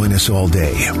 Join us all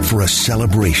day for a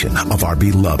celebration of our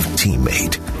beloved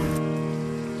teammate.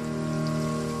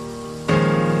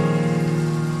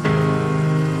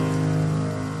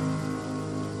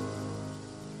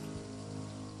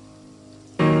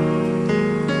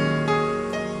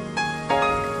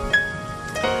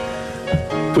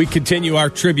 We continue our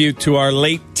tribute to our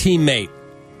late teammate,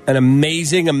 an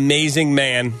amazing, amazing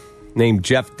man named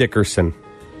Jeff Dickerson.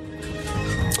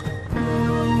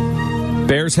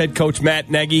 Bears head coach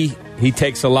Matt Nagy, he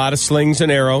takes a lot of slings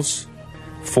and arrows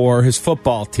for his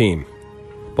football team.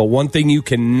 But one thing you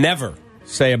can never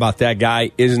say about that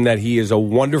guy isn't that he is a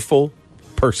wonderful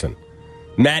person.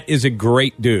 Matt is a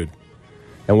great dude.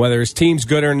 And whether his team's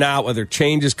good or not, whether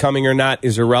change is coming or not,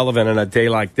 is irrelevant on a day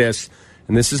like this.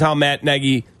 And this is how Matt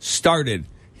Nagy started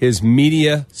his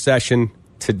media session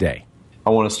today. I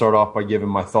want to start off by giving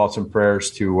my thoughts and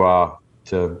prayers to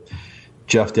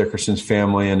Jeff Dickerson's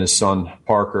family and his son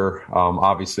Parker.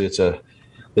 Obviously, it's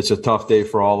a tough day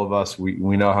for all of us.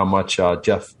 We know how much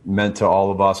Jeff meant to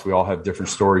all of us. We all have different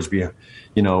stories,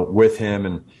 with him.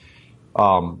 And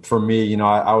for me,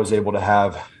 I was able to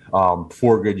have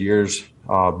 4 good years,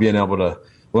 being able to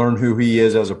learn who he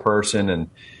is as a person and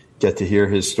get to hear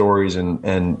his stories.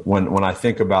 And when I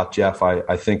think about Jeff,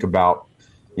 I think about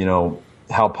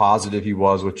how positive he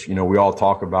was, which we all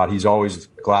talk about. He's always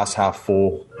glass half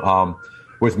full.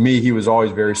 With me, he was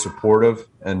always very supportive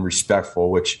and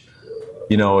respectful, which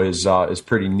is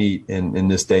pretty neat in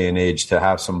this day and age to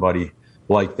have somebody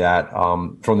like that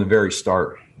from the very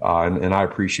start, and I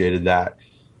appreciated that.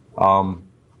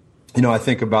 I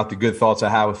think about the good thoughts I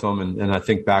had with him, and I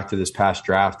think back to this past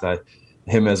draft.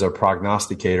 Him as a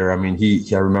prognosticator. I mean,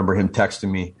 I remember him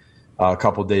texting me a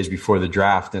couple days before the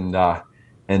draft and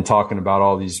talking about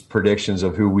all these predictions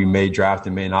of who we may draft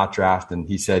and may not draft. And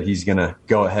he said he's going to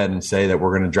go ahead and say that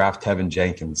we're going to draft Tevin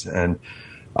Jenkins. And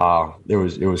it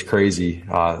was crazy,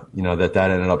 that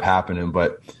ended up happening.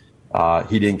 But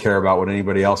he didn't care about what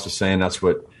anybody else was saying. That's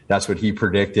what he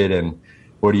predicted. And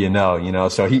what do you know?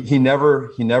 So he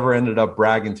never ended up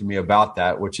bragging to me about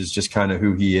that, which is just kind of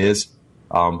who he is.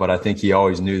 But I think he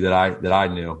always knew that I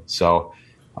knew. So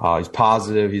he's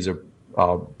positive. He's a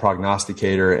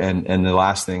prognosticator. And the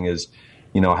last thing is,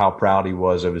 how proud he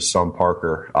was of his son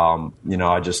Parker.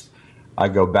 I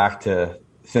go back to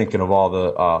thinking of all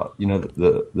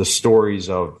the stories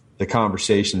of the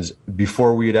conversations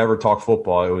before we had ever talked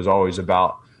football. It was always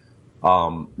about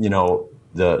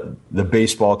the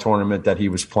baseball tournament that he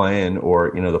was playing,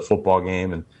 or the football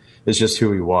game, and it's just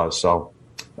who he was. So.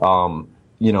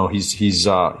 He's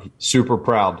super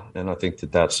proud, and I think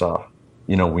that's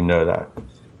we know that.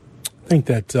 I think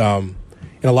that in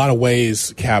a lot of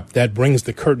ways, Cap, that brings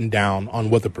the curtain down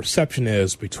on what the perception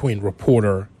is between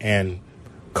reporter and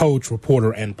coach,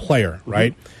 reporter and player,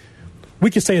 right? Mm-hmm.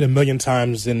 We can say it a million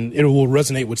times, and it will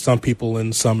resonate with some people,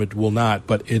 and some it will not.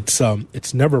 But it's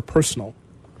never personal.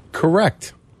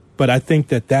 Correct. But I think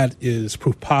that is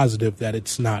proof positive that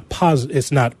it's not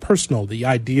it's not personal. The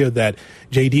idea that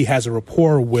JD has a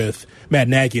rapport with Matt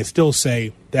Nagy and still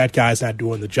say that guy's not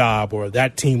doing the job or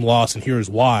that team lost and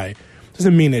here's why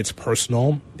doesn't mean it's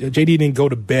personal. JD didn't go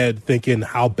to bed thinking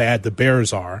how bad the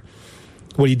Bears are.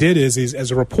 What he did is as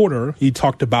a reporter, he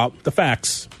talked about the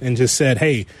facts and just said,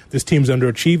 hey, this team's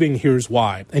underachieving, here's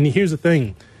why. And here's the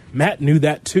thing, Matt knew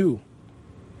that too.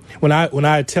 When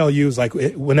I tell you, it's like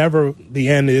whenever the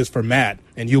end is for Matt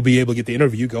and you'll be able to get the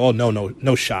interview, you go, oh,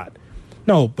 no shot.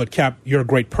 No, but Cap, you're a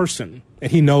great person.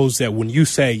 And he knows that when you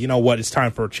say, you know what, it's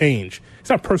time for a change, it's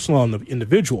not personal on the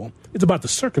individual. It's about the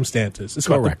circumstances. It's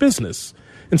about the business.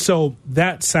 And so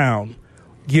that sound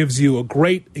gives you a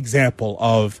great example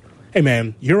of, hey,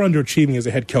 man, you're underachieving as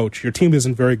a head coach. Your team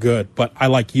isn't very good, but I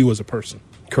like you as a person.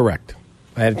 Correct.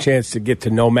 I had a chance to get to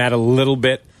know Matt a little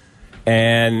bit,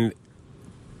 and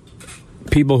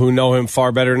people who know him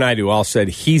far better than I do all said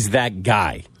he's that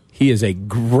guy. He is a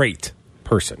great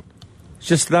person. He's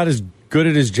just not as good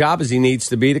at his job as he needs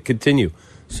to be to continue.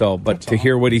 So, but to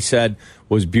hear what he said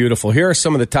was beautiful. Here are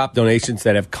some of the top donations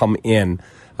that have come in.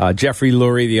 Jeffrey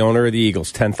Lurie, the owner of the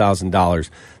Eagles, $10,000.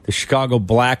 The Chicago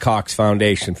Blackhawks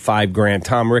Foundation, $5,000.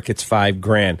 Tom Ricketts,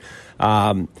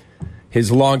 $5,000. His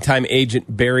longtime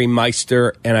agent, Barry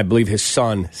Meister, and I believe his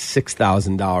son,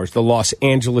 $6,000. The Los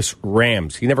Angeles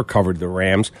Rams. He never covered the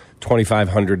Rams,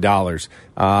 $2,500.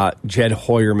 Jed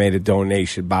Hoyer made a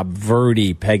donation. Bob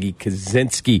Verdi, Peggy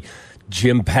Kaczynski,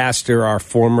 Jim Pastor, our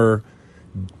former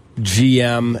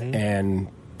GM and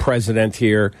president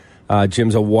here.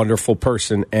 Jim's a wonderful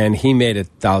person, and he made a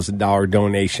 $1,000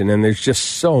 donation. And there's just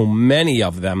so many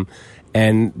of them.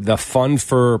 And the fund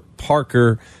for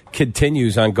Parker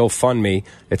continues on GoFundMe.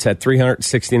 It's at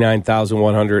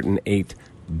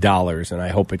 $369,108, and I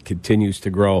hope it continues to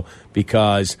grow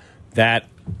because that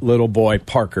little boy,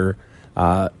 Parker,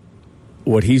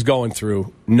 what he's going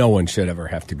through, no one should ever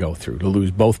have to go through. To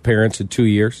lose both parents in 2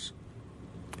 years,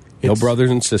 no brothers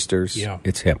and sisters,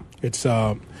 it's him. It's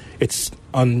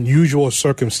unusual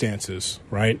circumstances,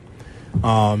 right?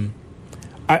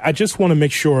 I just want to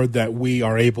make sure that we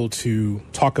are able to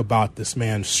talk about this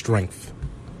man's strength,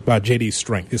 about JD's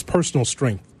strength, his personal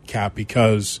strength, Cap,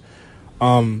 because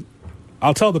I'll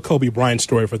tell the Kobe Bryant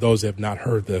story for those that have not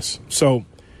heard this. So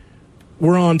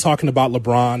we're on talking about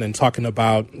LeBron and talking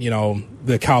about,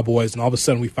 the Cowboys, and all of a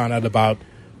sudden we find out about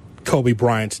Kobe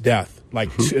Bryant's death,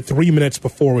 like 3 minutes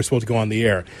before we're supposed to go on the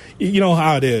air. You know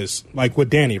how it is, like with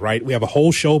Danny, right? We have a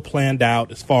whole show planned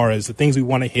out as far as the things we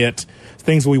want to hit,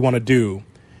 things we want to do.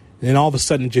 And then all of a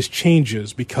sudden it just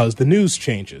changes because the news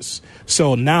changes.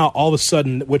 So now all of a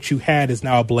sudden what you had is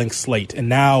now a blank slate. And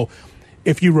now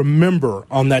if you remember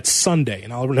on that Sunday,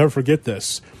 and I'll never forget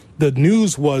this, the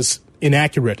news was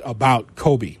inaccurate about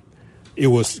Kobe. It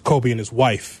was Kobe and his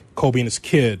wife, Kobe and his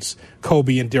kids,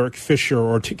 Kobe and Derek Fisher,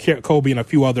 or Kobe and a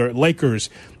few other Lakers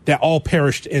that all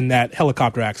perished in that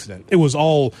helicopter accident. It was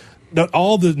all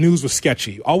the news was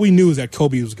sketchy. All we knew is that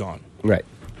Kobe was gone. Right.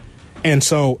 And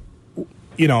so,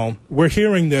 we're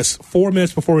hearing this 4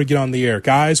 minutes before we get on the air.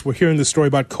 Guys, we're hearing this story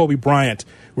about Kobe Bryant.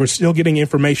 We're still getting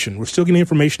information. We're still getting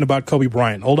information about Kobe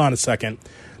Bryant. Hold on a second.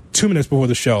 2 minutes before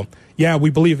the show. Yeah, we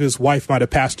believe his wife might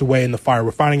have passed away in the fire. We're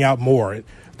finding out more.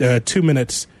 2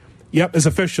 minutes. Yep, it's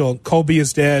official. Kobe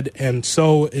is dead, and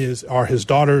so are his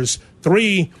daughters.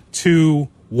 3, 2,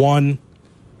 1,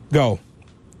 go.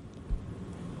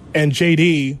 And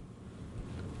JD,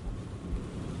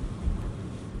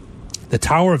 the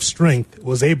Tower of Strength,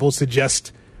 was able to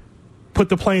just put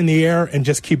the plane in the air and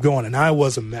just keep going, and I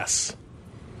was a mess.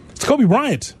 It's Kobe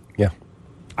Bryant. Yeah.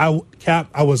 I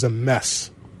was a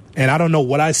mess. And I don't know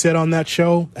what I said on that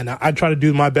show, and I try to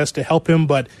do my best to help him,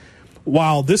 but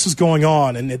while this is going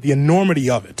on and the enormity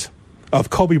of it, of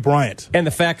Kobe Bryant. And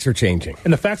the facts are changing.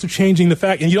 And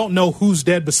you don't know who's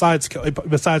dead besides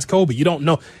Kobe. You don't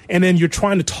know. And then you're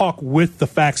trying to talk with the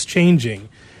facts changing,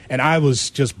 and I was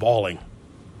just bawling.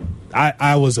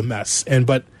 I was a mess.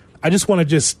 But I just want to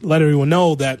just let everyone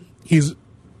know that he's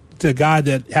the guy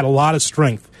that had a lot of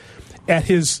strength. At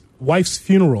his wife's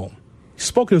funeral, he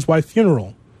spoke at his wife's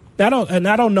funeral. I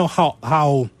don't know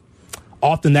how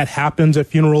often that happens at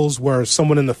funerals where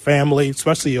someone in the family,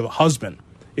 especially a husband,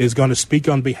 is going to speak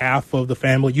on behalf of the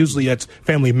family. Usually it's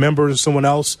family members or someone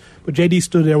else. But JD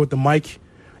stood there with the mic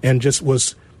and just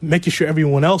was making sure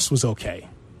everyone else was okay.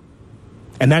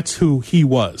 And that's who he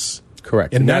was.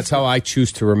 Correct. And that's how I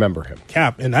choose to remember him.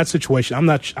 Cap, in that situation,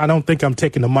 I don't think I'm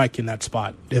taking the mic in that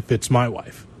spot if it's my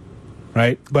wife.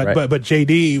 Right? But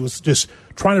JD was just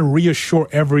trying to reassure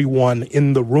everyone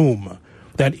in the room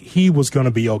that he was going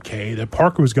to be okay, that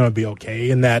Parker was going to be okay,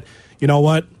 and that, you know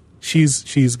what,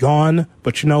 she's gone,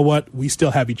 but you know what, we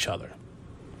still have each other.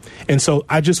 And so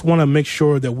I just want to make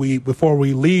sure that before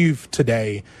we leave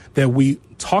today, that we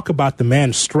talk about the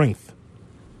man's strength.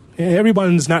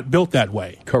 Everyone's not built that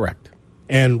way. Correct.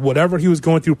 And whatever he was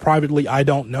going through privately, I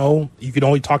don't know. You could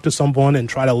only talk to someone and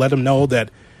try to let him know that,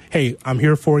 hey, I'm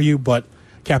here for you. But,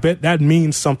 Cap, that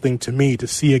means something to me to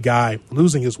see a guy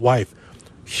losing his wife,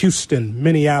 Houston,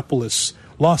 Minneapolis,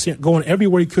 going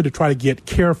everywhere he could to try to get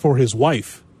care for his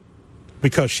wife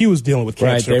because she was dealing with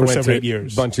cancer for 7 or 8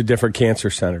 years. A bunch of different cancer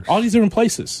centers. All these different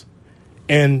places.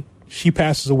 And she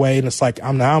passes away, and it's like,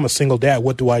 I'm a single dad.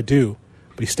 What do I do?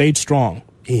 But he stayed strong.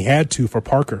 He had to for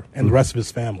Parker and the rest of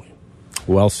his family.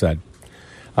 Well said.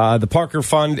 The Parker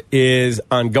Fund is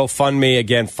on GoFundMe.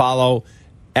 Again, follow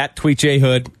at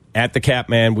TweetJHood, at the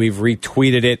Capman. We've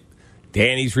retweeted it.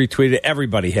 Danny's retweeted it.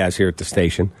 Everybody has here at the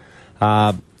station.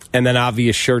 And then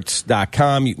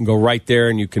obviousshirts.com. You can go right there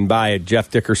and you can buy a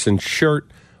Jeff Dickerson shirt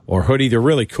or hoodie. They're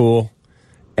really cool.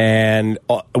 And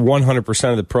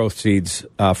 100% of the proceeds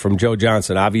from Joe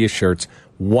Johnson, Obvious Shirts,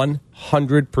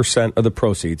 100% of the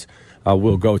proceeds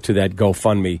will go to that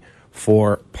GoFundMe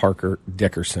for Parker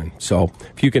Dickerson. So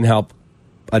if you can help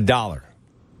 $1,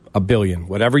 $1 billion,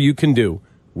 whatever you can do,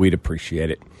 we'd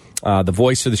appreciate it. The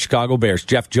voice of the Chicago Bears,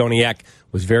 Jeff Joniak,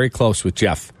 was very close with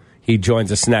Jeff. He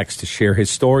joins us next to share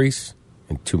his stories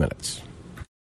in 2 minutes.